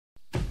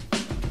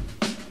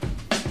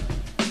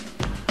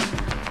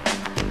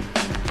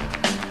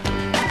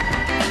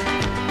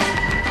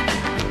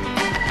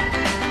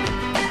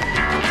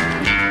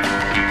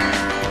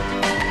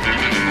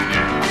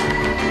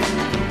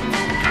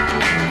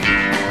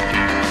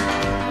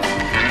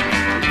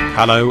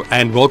Hello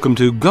and welcome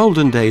to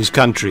Golden Days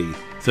Country,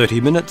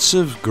 30 minutes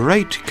of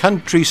great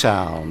country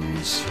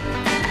sounds.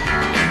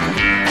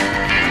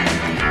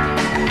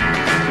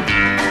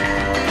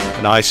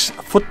 A nice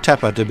foot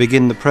tapper to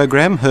begin the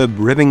programme, Herb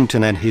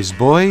Remington and his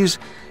boys,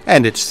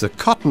 and it's the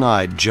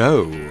Cotton-Eyed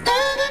Joe.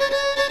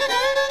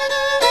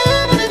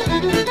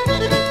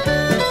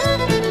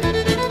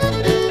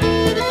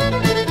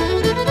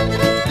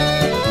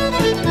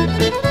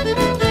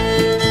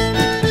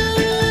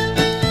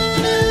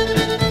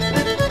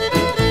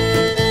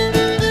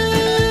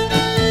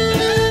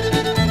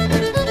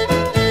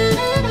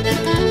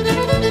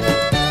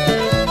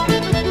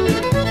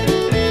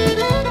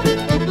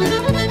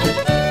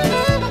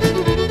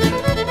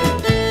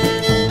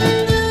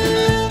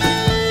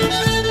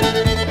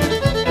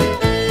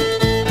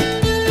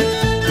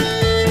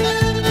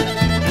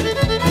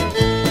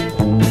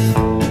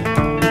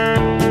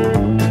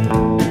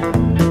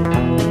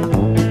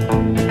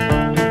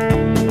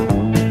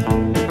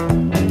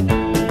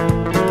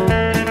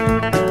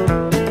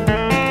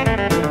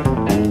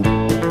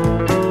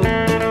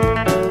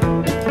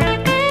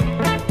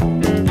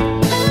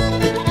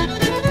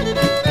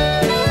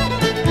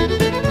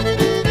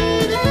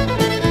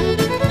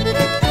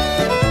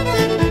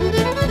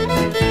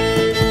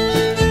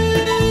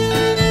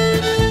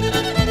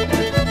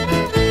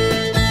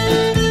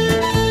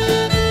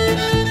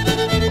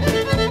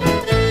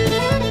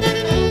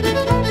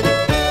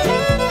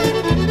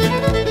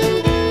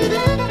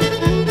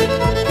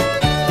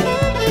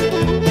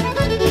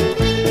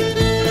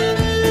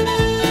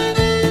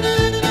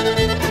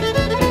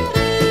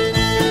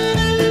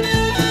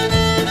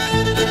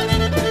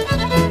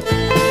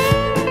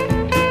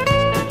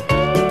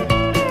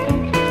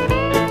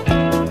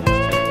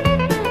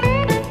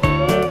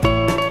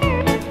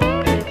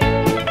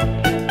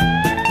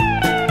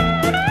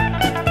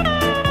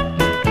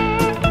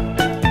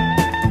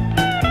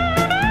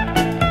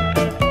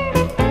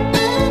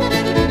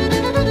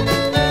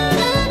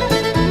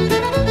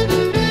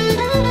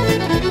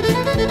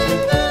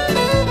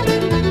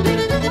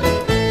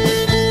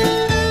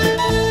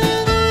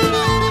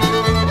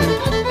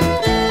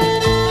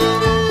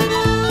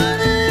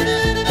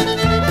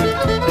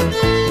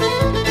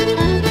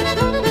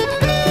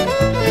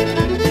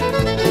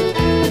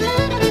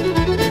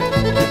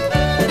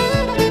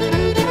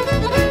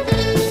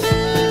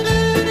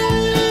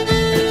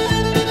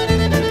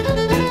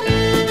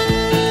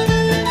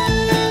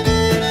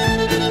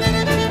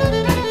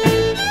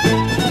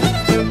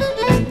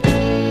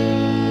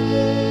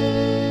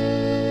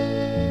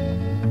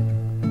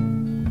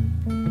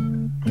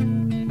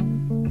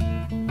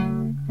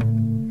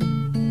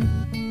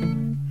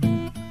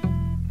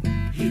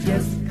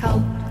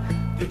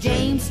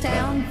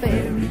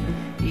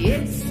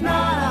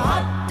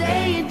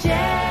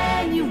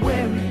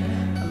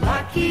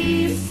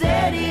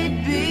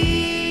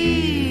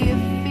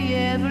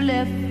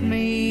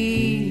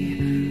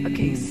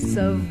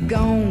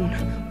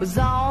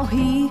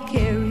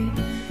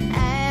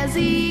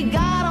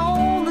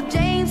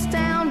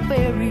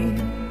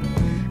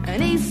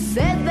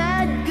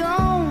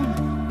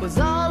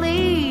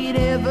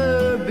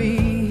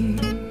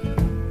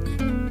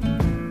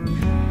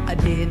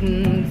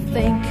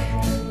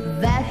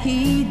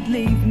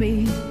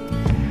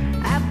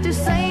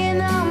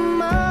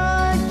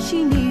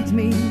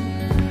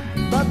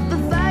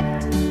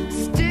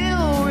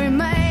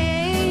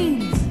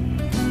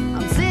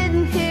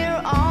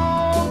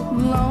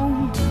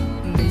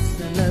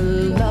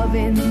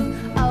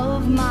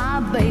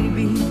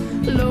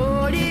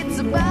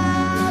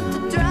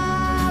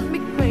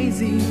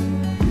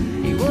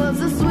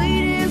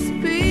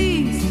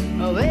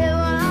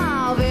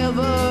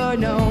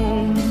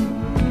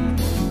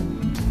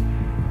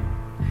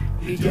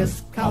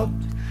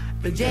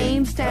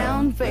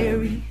 Jamestown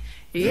Ferry.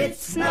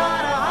 It's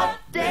not a hot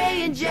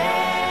day in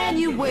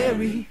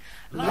January,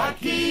 like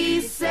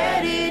he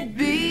said it'd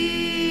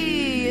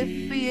be. If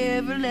he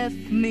ever left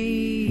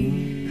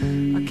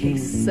me, a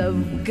case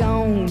of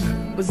gone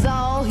was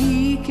all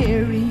he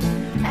carried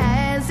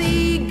as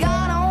he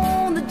got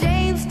on the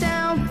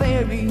Jamestown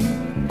Ferry.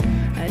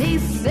 And he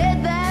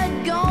said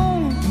that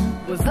gone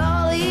was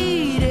all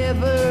he'd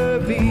ever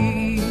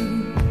be.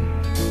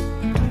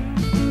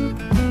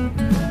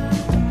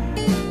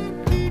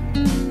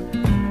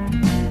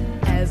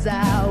 As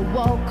I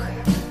walk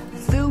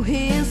through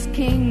his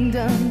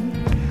kingdom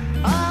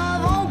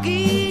of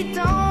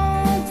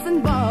honky-tonks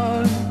and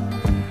bars,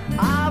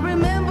 I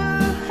remember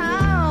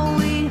how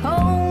he'd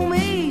hold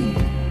me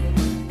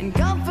and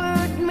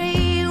comfort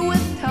me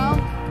with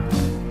talk.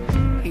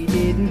 He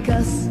didn't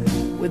cuss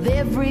with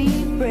every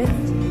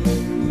breath.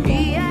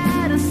 He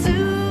had a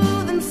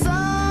soothing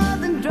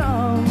southern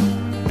drawl,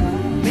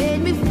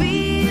 made me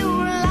feel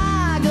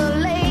like a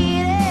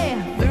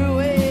lady through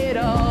it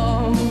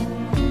all.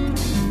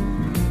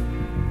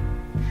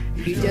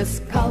 He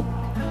just caught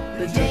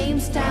the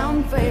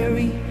Jamestown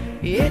Ferry.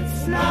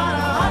 It's not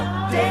a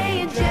hot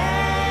day in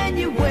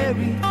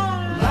January,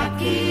 like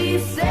he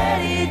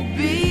said it'd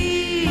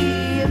be.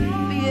 If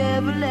he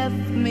ever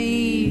left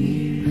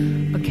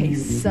me a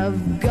case piece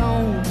of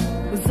gold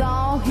was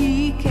all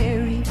he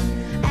carried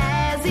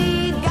as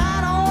he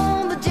got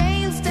on the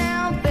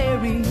Jamestown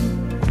ferry.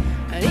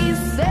 And he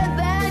said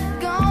that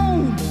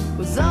gold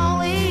was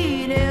all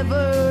he'd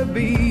ever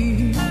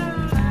be.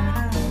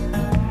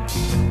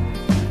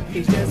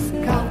 He just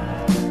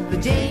caught the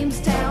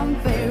Jamestown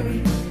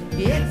ferry.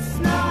 It's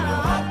not a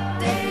hot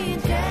day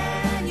in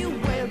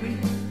January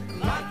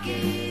like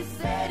he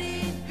said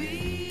it'd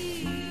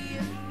be.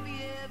 If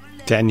he ever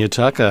let Tanya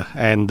Tucker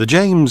and the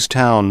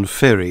Jamestown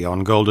Ferry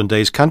on Golden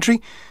Days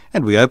Country.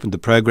 And we opened the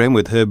program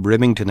with Herb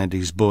Remington and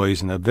his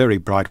boys, and a very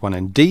bright one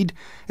indeed.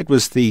 It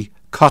was the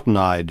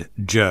Cotton-Eyed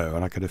Joe,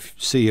 and I could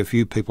see a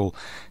few people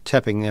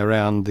tapping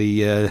around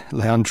the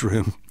lounge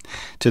room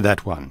to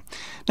that one.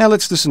 Now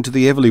let's listen to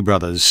the Everly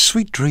Brothers,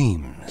 Sweet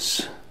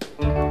Dreams.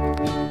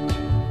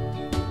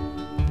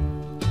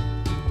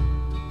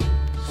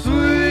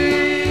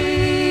 Sweet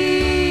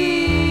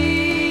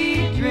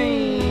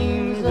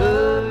dreams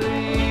of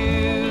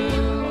you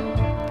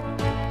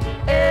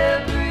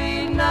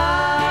every night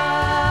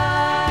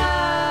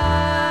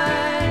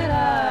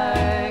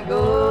I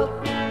go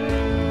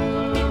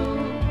through.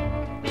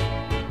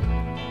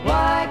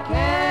 Why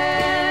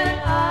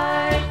can't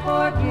I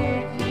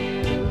forget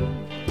you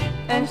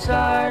and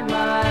start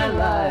my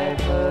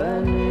life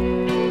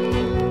anew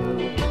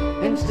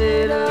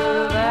instead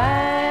of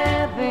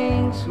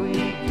having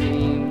sweet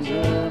dreams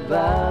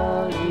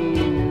about you?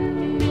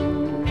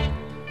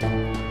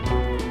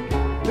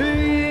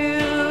 You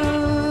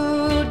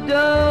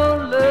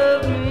don't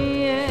love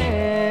me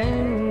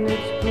and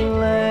it's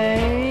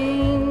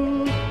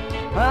plain.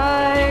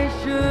 I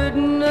should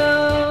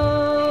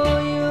know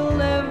you'll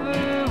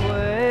never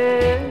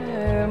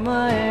wear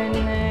my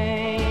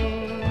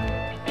name.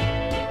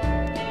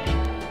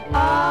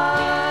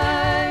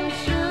 I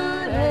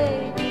should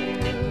hate you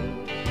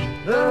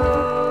the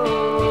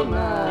whole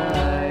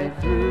night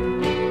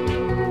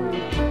through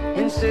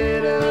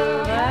instead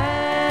of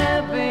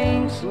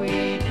having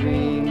sweet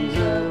dreams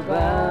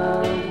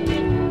about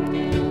you.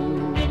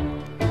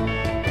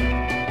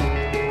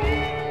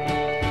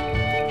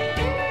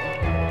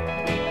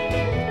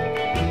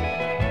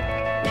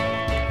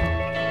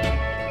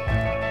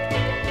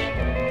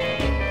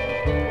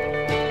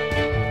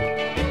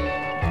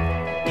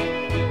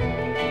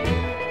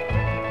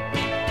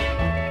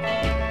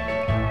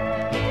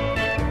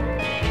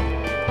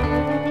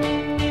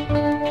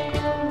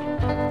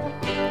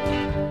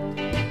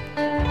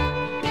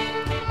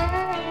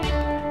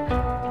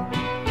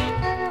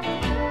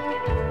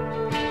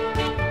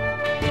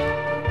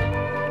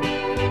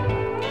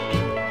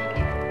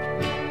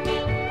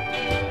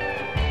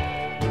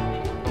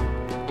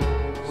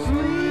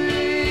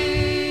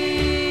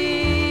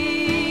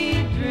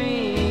 Sweet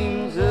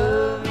dreams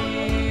of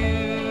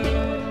you,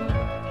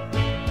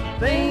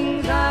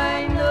 things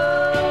I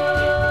know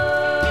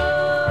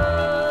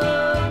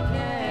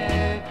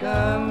can't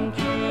come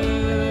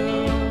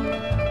true.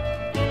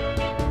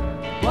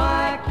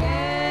 Why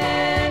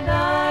can't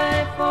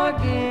I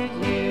forget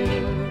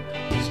you,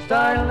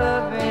 start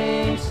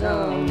loving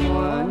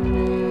someone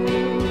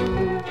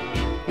new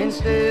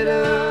instead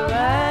of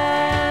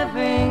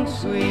having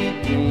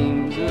sweet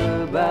dreams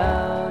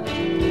about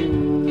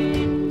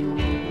you?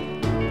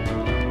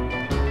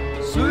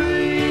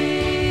 Sweet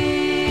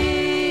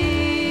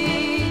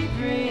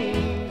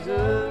dreams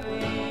of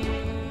you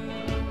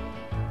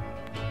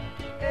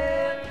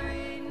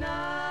every night.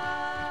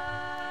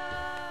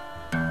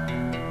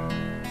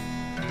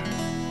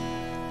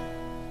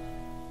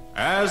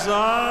 As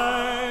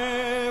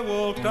I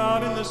walked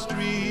out in the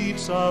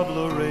streets of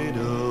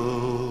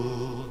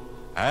Laredo,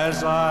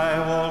 as I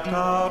walked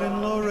out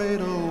in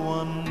Laredo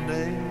one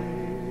day,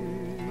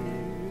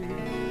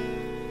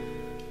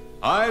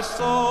 I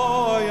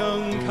saw a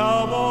young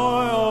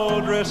cowboy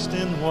all dressed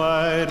in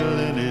white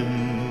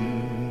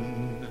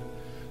linen,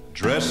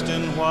 dressed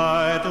in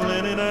white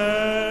linen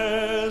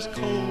as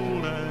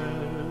cold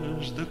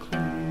as the clear.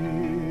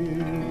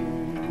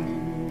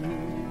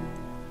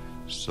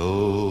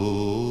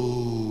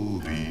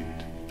 So beat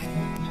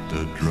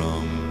the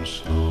drum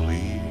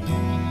slowly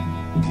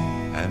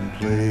and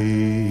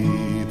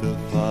play the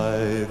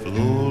fife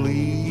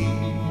lowly,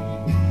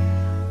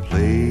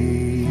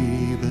 play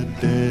the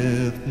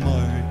death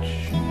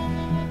march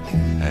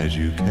as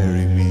you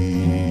carry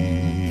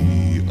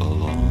me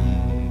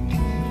along.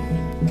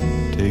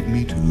 Take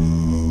me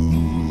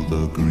to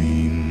the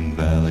green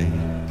valley,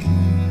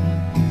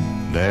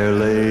 there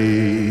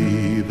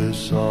lay the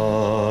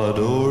sod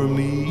o'er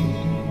me,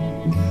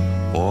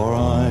 for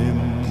I'm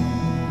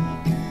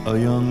a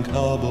young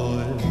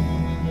cowboy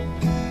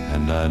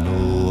and I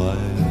know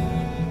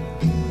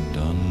I've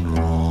done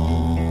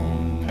wrong.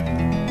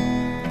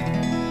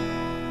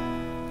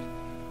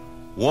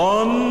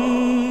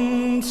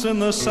 Once in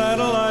the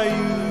saddle I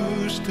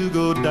used to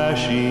go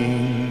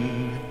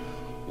dashing,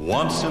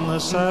 once in the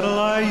saddle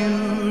I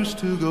used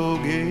to go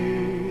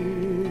gay.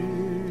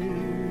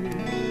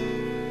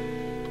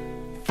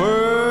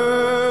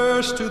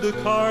 First to the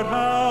cart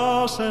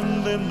house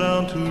and then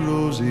down to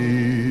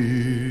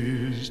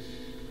Rosie's,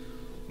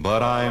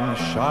 but I'm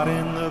shot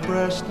in the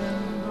breast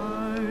and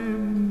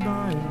I'm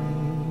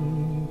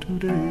dying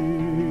today.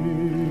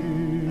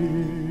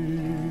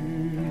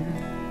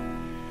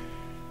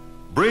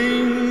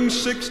 Bring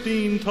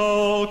 16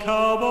 tall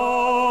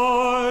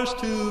cowboys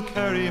to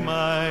carry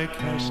my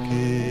casket,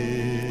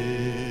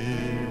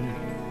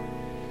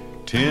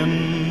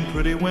 10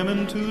 pretty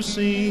women to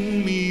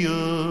sing me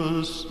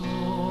a song.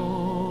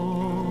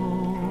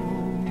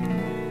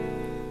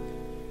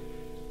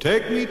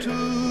 Take me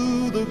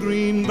to the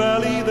green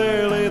valley,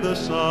 there lay the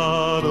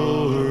sod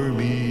o'er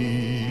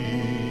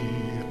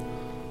me,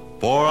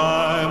 for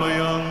I'm a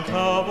young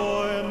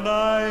cowboy and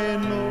I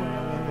know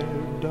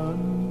I've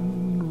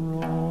done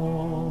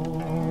wrong.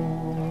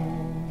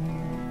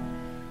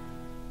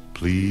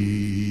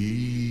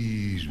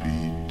 Please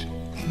beat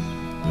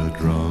the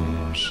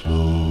drum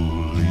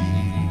slowly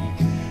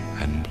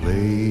and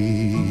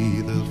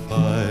play the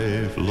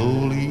fife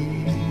lowly.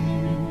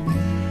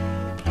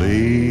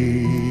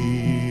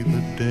 Play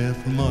the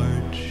death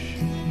march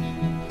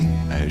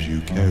as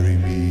you carry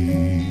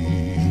me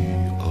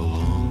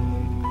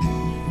along.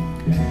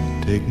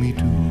 Take me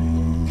to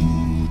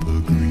the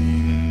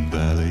green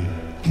valley,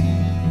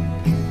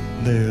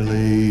 there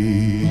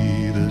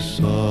lay the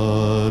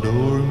sod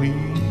o'er me,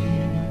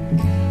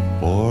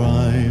 for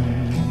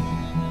I'm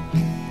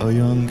a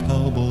young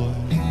cowboy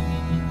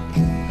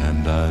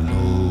and I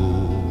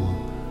know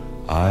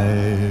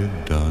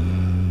I've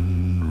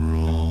done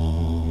wrong.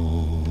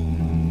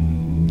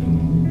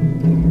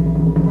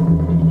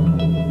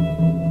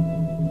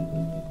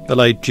 The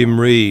late Jim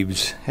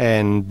Reeves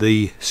and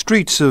the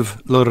Streets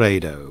of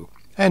Laredo.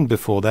 And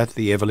before that,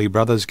 the Everly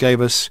Brothers gave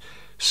us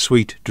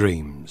Sweet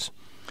Dreams.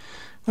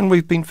 And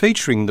we've been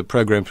featuring the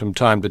program from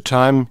time to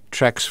time,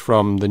 tracks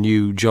from the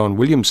new John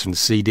Williamson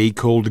CD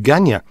called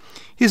Gunya.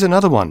 Here's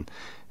another one,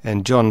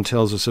 and John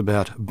tells us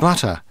about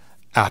butter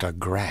out of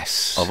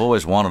grass. I've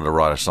always wanted to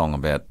write a song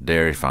about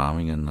dairy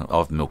farming, and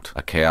I've milked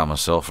a cow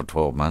myself for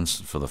 12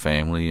 months for the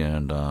family,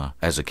 and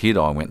as a kid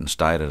I went and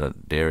stayed at a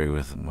dairy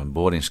with my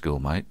boarding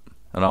school mate.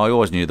 And I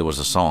always knew there was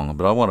a song,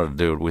 but I wanted to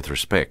do it with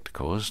respect, of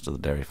course, to the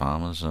dairy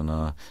farmers.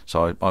 And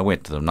so I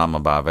went to the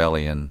Numbaba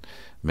Valley and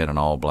met an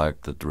old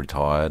bloke that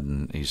retired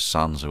and his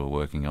sons who were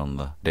working on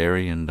the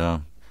dairy, and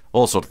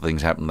all sorts of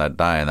things happened that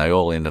day, and they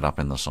all ended up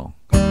in the song.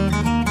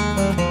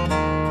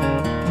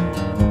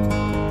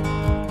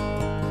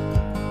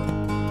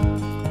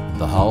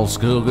 The whole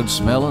school could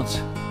smell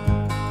it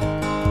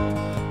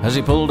as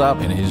he pulled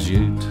up in his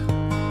ute.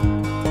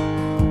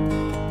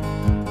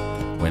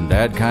 When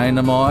Dad came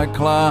to my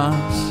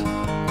class,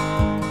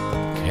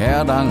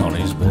 cow dung on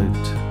his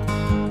boot.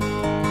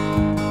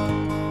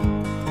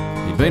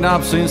 He'd been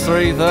up since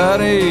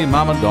 3:30,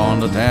 Mum had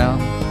gone to town.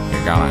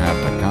 You're gonna have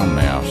to come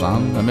now,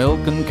 son, the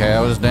milking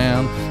cow is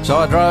down. So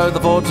I drove the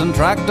Fordson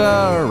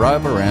tractor,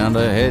 rope around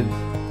her head.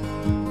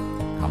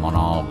 Come on,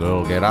 old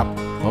girl, get up,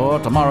 or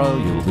tomorrow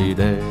you'll be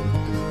dead.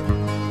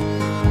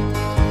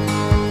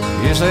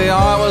 You see,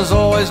 I was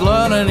always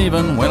learning,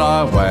 even when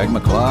I wagged my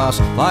class,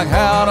 like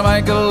how to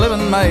make a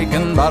living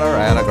making butter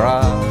out of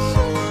grass.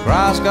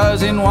 Grass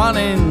goes in one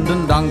end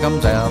and dung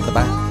comes out the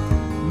back.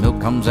 Milk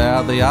comes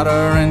out the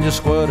other and you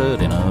squirt it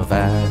in a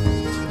vat.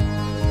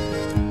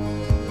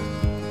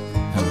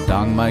 And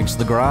dung makes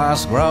the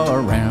grass grow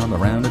around,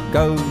 around it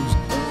goes.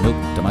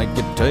 Milk to make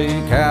your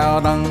tea, cow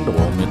dung to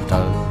warm your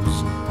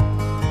toes.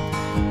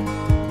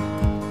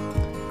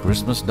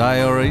 Christmas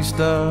Day or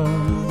Easter,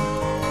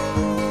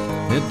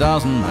 it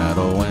doesn't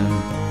matter when.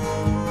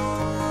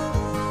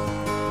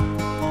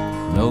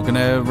 Milking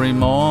every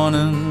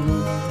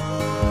morning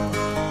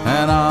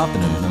and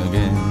afternoon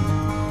again.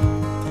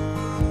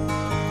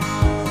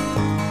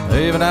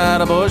 Even at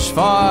a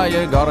bushfire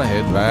you gotta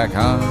head back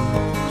home.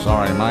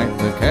 Sorry mate,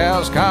 the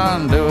cows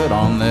can't do it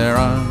on their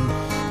own.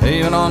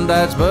 Even on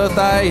Dad's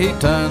birthday he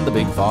turned the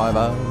big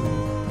 5-0.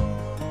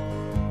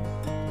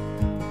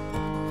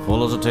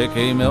 Full as a tick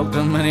he milked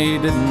him and he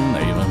didn't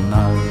even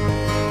know.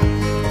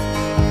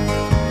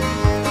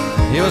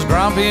 He was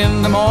grumpy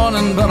in the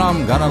morning, but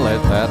I'm gonna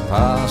let that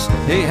pass.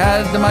 He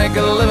had to make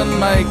a living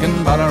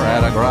making butter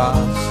out of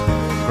grass.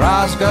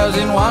 Grass goes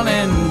in one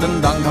end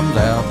and dung comes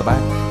out the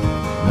back.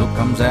 Milk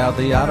comes out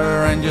the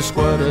other and you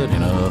squirt it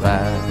in a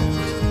vat.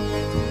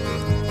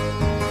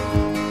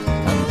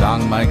 And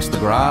dung makes the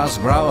grass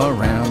grow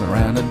around,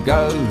 around it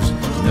goes.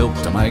 Milk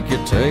to make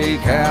your tea,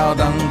 cow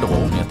dung to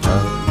warm your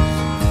toes.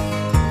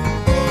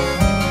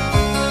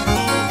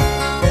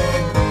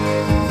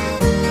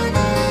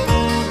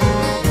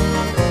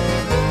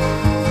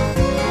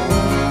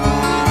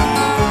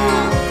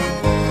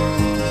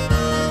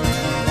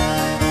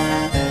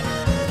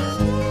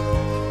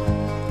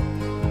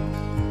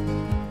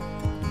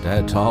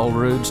 Dad told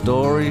rude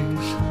stories,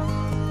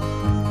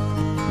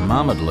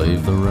 Mum'd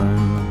leave the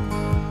room.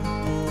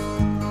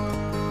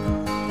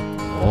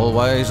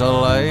 Always a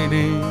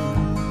lady,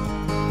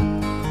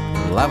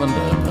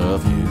 lavender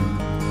perfume.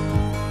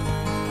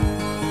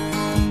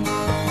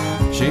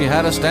 She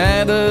had her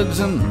standards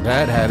and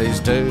Dad had his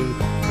too,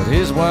 but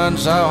his weren't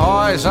so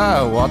high,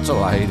 so what's a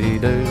lady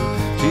do?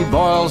 She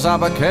boils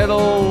up a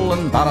kettle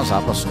and butters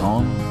up a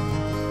scone.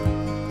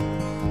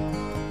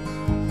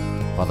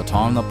 By the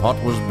time the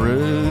pot was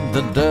brewed,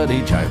 the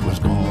dirty joke was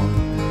gone.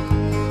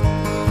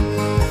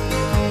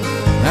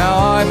 Now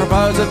I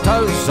propose a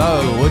toast, so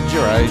would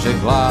you raise your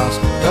glass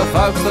to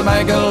folks that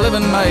make a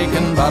living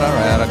making butter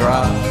out of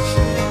grass.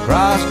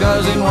 Grass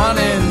goes in one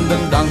end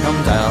and dung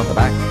comes out the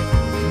back.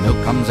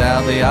 Milk comes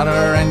out the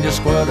other and you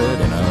squirt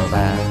it in a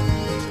vat.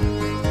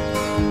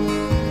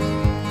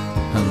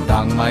 And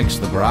dung makes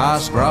the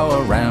grass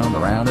grow,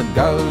 around it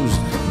goes.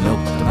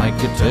 Milk to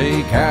make your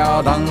tea,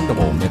 cow dung to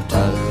warm your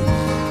toes.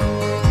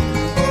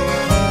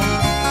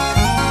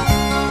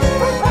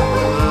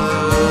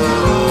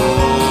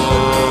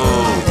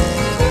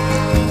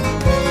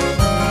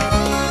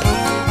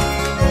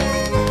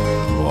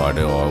 Why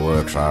do I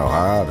work so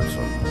hard? It's a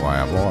way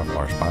of life,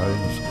 I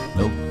suppose.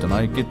 Milk to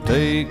make your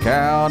tea,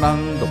 cow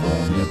dung to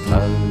warm your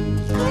toes.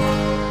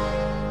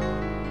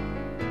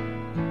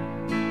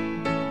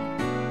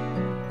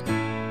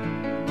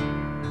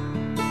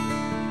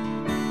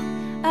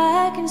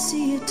 I can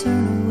see you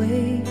turn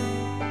away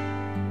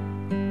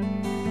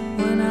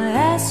when I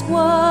ask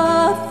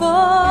what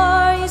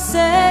for. You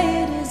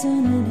say it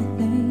isn't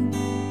anything,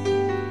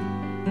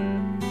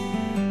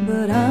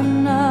 but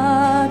I'm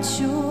not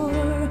sure.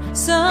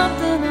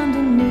 Something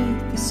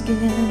underneath the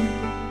skin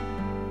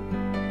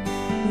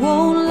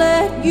won't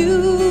let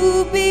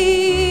you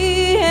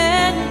be,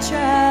 and you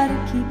try to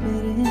keep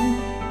it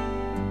in,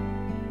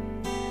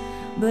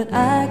 but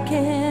I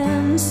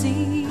can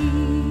see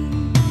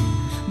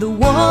the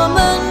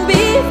woman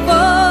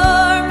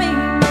before me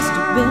must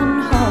have been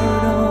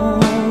hard on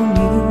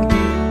you,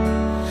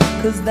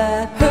 'cause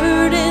that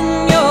hurt in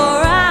your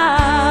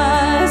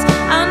eyes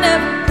I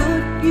never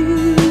put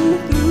you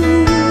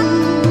through.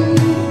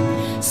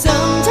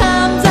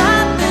 Sometimes I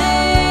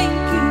think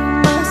you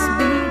must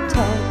be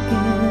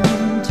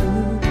talking to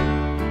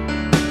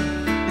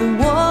the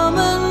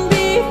woman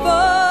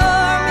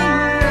before me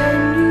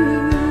and you.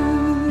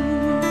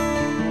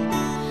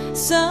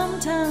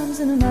 Sometimes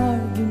in an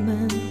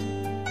argument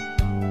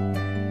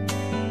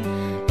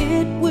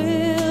it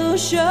will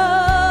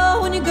show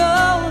when you go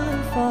a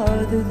little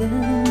farther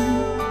than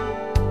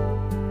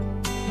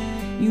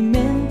you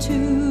meant to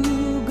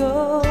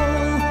go.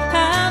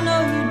 I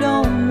know you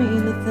don't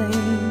mean the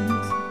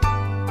things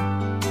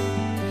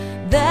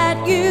that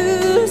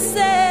you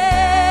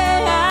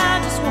say. I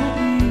just want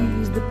to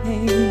ease the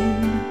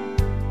pain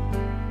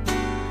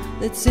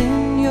that's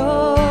in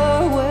your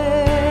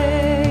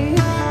way.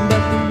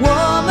 But the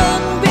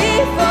woman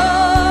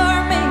before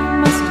me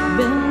must have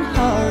been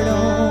hard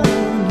on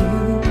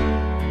you,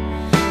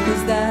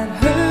 'cause that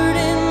hurt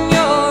in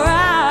your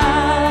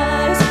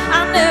eyes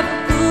I never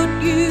put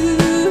you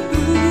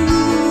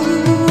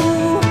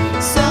through.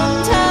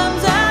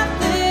 Sometimes I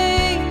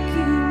think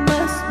you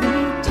must be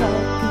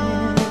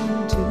talking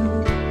to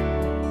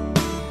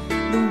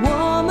the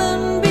woman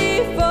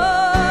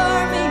before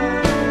me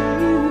and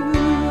you.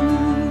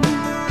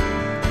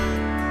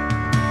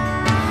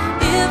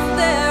 If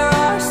there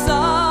are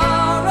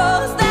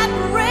sorrows that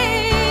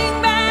bring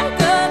back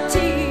a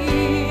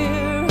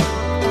tear,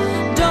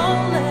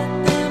 don't let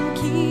them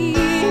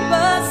keep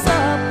us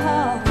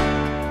apart.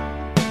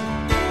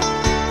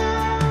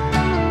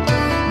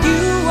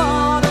 You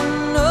ought to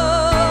know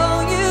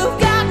you've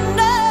got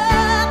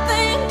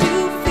nothing to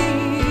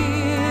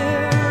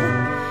fear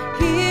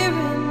here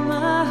in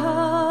my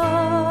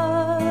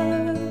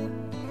heart,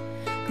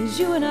 'cause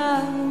you and I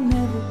will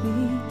never be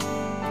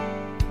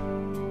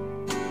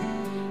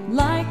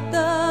like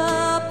the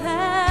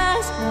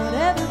past,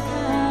 whatever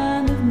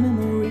kind of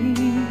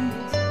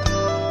memories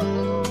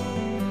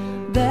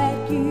that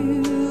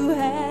you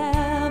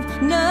have.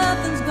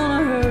 Nothing's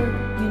gonna hurt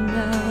you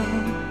now.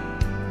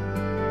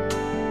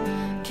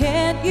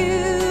 Can't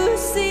you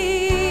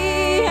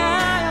see I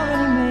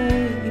already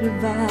made a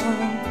vow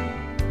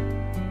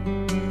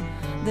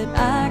that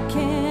I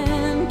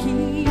can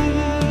keep?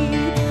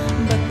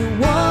 But the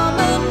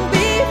woman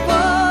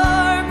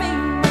before me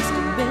must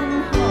have been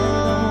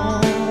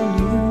hard on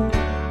you,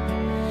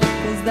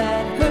 'cause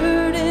that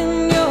hurt in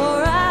your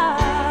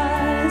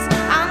eyes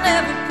I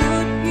never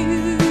put you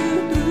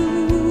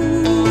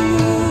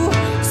through.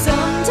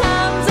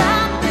 Sometimes I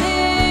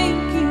think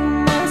you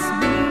must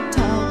be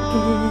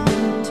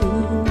talking to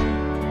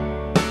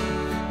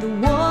the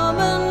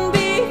woman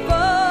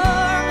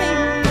before me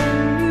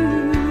and you.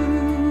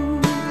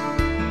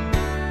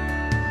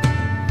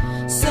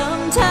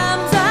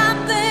 Sometimes I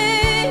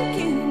think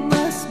you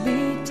must be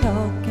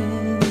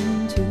talking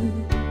to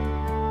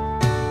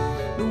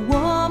the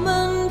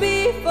woman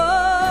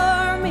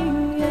before me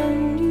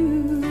and you.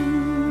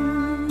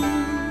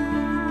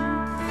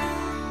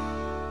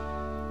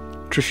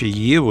 Trisha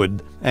Yearwood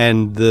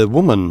and The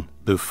Woman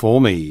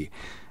Before Me.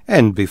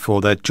 And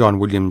before that, John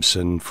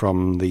Williamson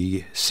from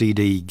the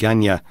CD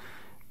Gunya,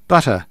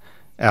 Butter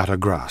Outer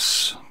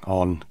Grass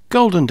on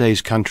Golden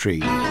Days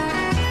Country.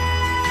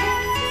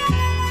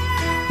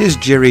 Here's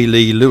Jerry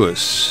Lee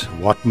Lewis,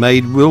 What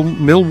Made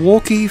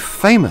Milwaukee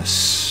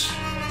Famous.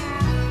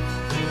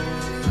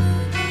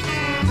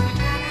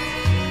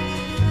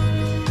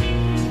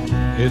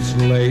 It's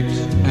late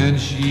and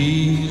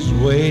she's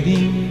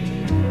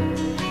waiting,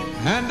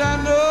 and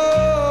I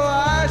know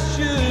I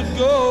should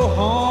go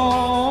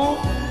home,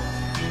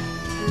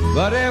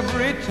 but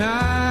every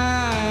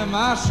time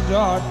I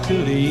start to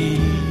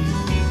leave,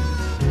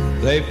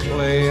 they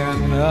play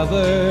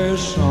another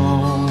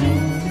song.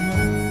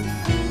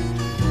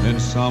 Then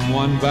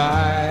someone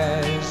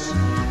buys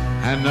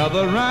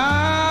another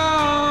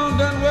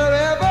round, and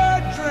wherever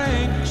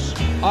drinks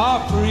are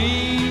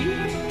free,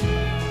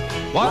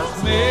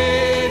 what's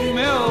made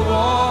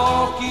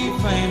Milwaukee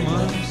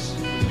famous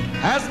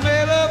has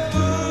made a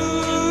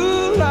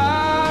fool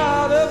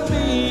out of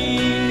me.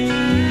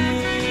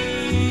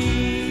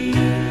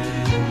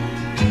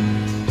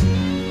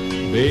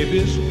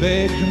 Baby's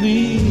begged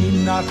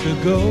me not to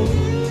go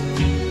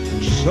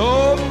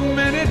so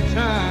many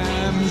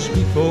times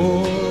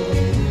before.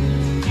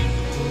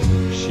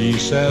 She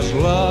says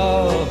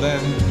love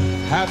and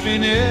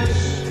happiness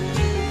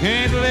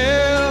can't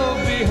live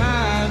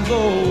behind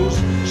those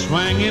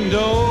swinging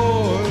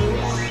doors.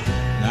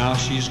 Now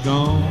she's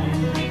gone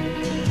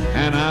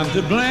and I'm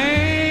to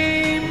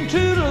blame.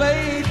 Too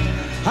late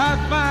I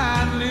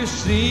finally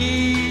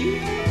see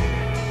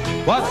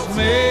what's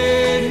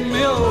made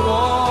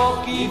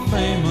Milwaukee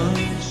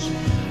famous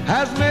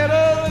has made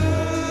a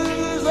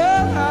loser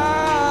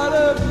out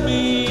of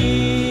me.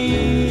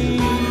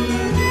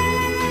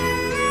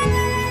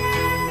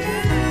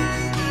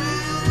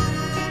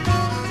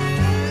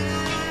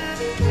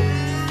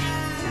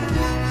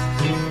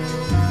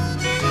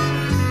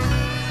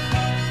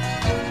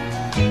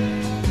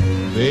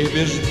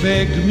 Baby's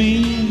begged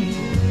me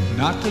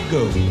not to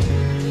go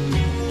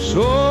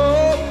so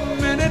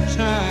many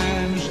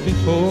times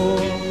before.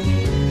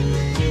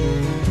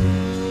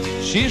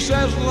 She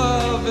says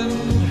love and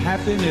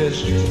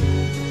happiness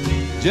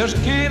just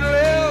can't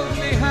live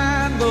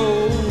behind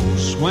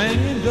those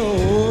swinging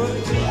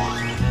doors.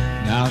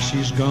 Now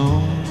she's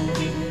gone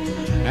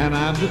and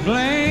I'm to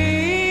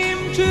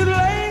blame. Too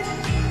late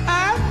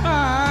I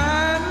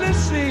finally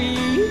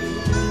see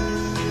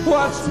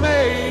what's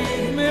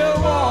made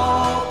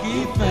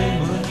Milwaukee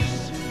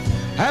famous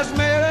has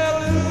made a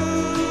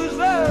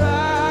loser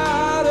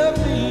out of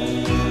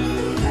me.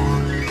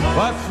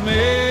 What's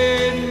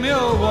made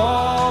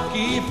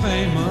Milwaukee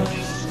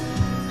famous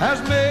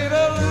has made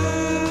a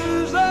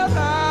loser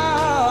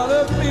out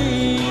of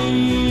me.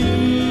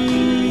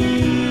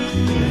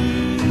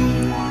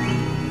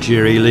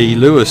 Jerry Lee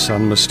Lewis,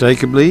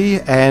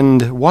 unmistakably,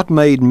 and what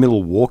made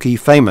Milwaukee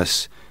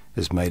famous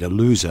has made a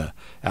loser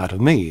out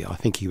of me. I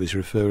think he was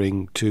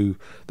referring to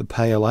the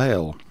pale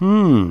ale.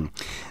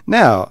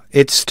 Now,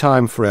 it's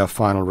time for our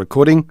final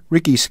recording.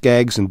 Ricky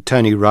Skaggs and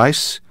Tony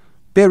Rice,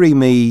 Bury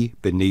Me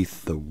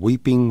Beneath the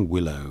Weeping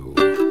Willow.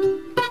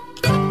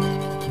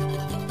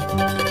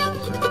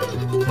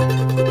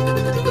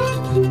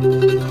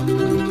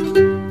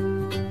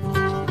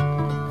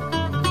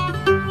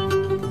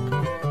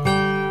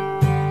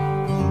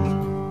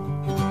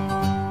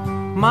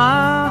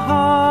 My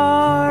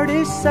heart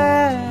is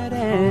sad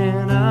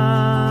and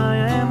I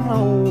am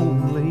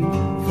lonely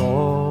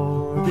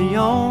for the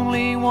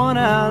only one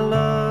I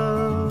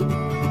love.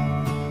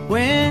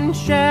 When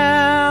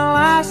shall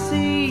I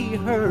see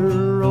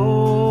her?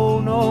 Oh,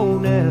 no,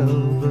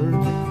 never,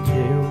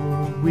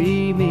 till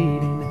we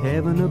meet in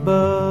heaven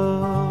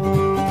above.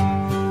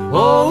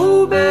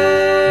 Oh,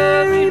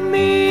 bury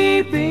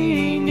me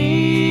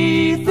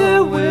beneath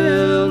the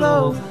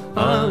willow,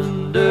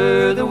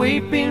 under the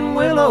weeping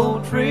willow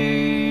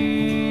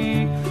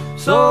tree,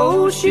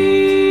 so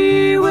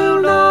she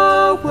will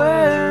know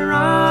where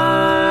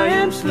I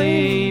am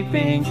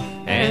sleeping,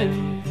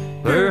 and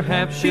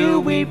perhaps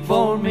she'll weep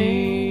for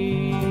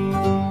me.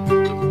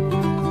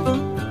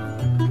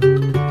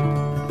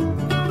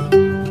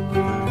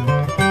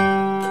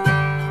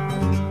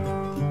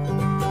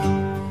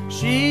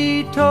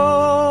 She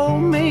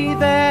told me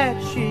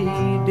that she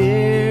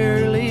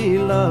dearly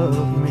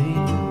loved me.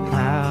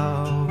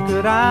 How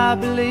could I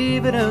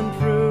believe it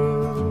untrue?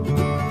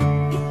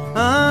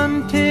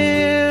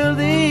 Until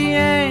the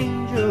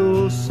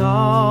angel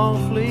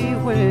softly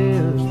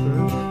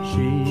whispered,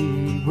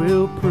 she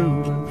will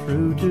prove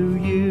untrue to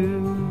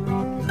you.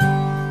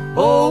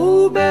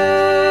 Oh,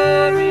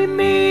 bury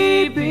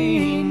me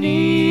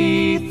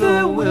beneath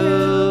the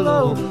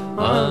willow,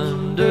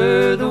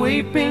 under the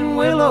weeping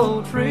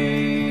willow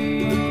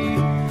tree,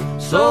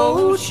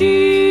 so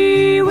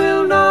she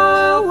will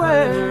know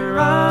where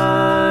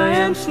I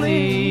am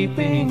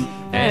sleeping,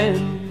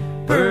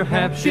 and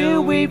perhaps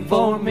she'll weep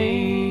for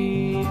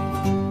me.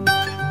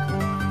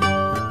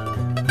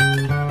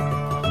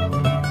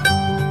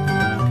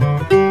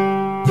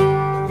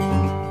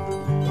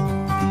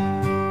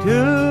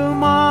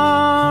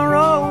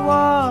 Tomorrow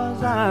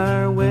was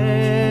our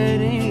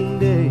wedding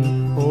day.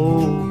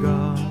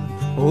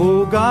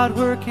 Oh God,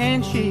 where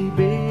can she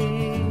be?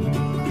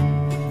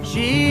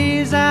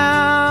 She's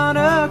out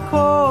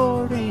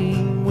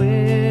a-courting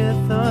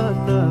with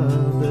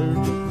another,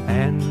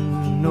 and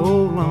no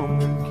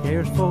longer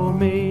cares for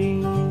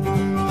me.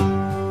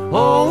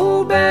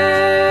 Oh,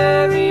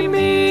 bury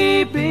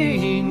me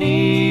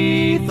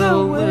beneath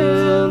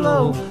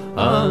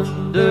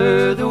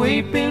under the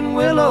weeping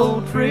willow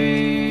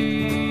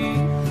tree,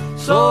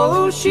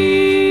 so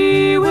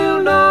she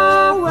will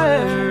know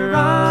where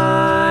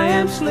I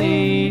am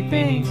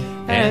sleeping,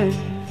 and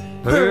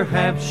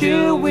perhaps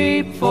she'll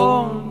weep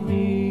for me.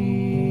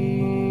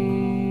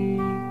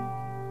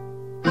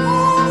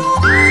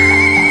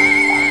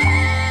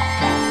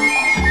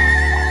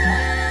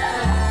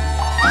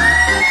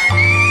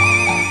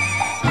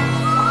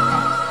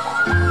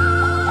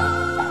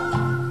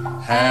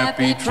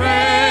 Happy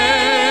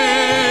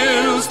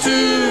trails to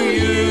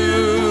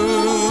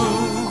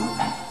you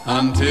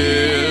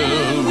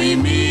until we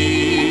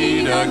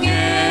meet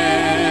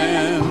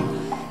again.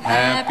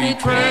 Happy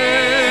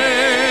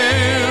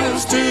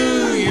trails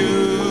to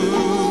you.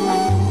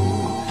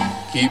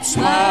 Keep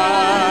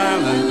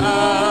smiling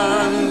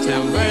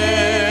until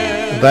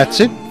then. That's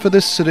it for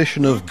this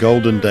edition of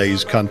Golden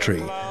Days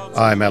Country.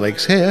 I'm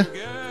Alex Hare.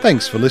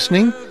 Thanks for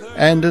listening,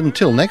 and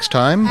until next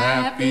time.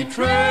 Happy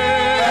trails.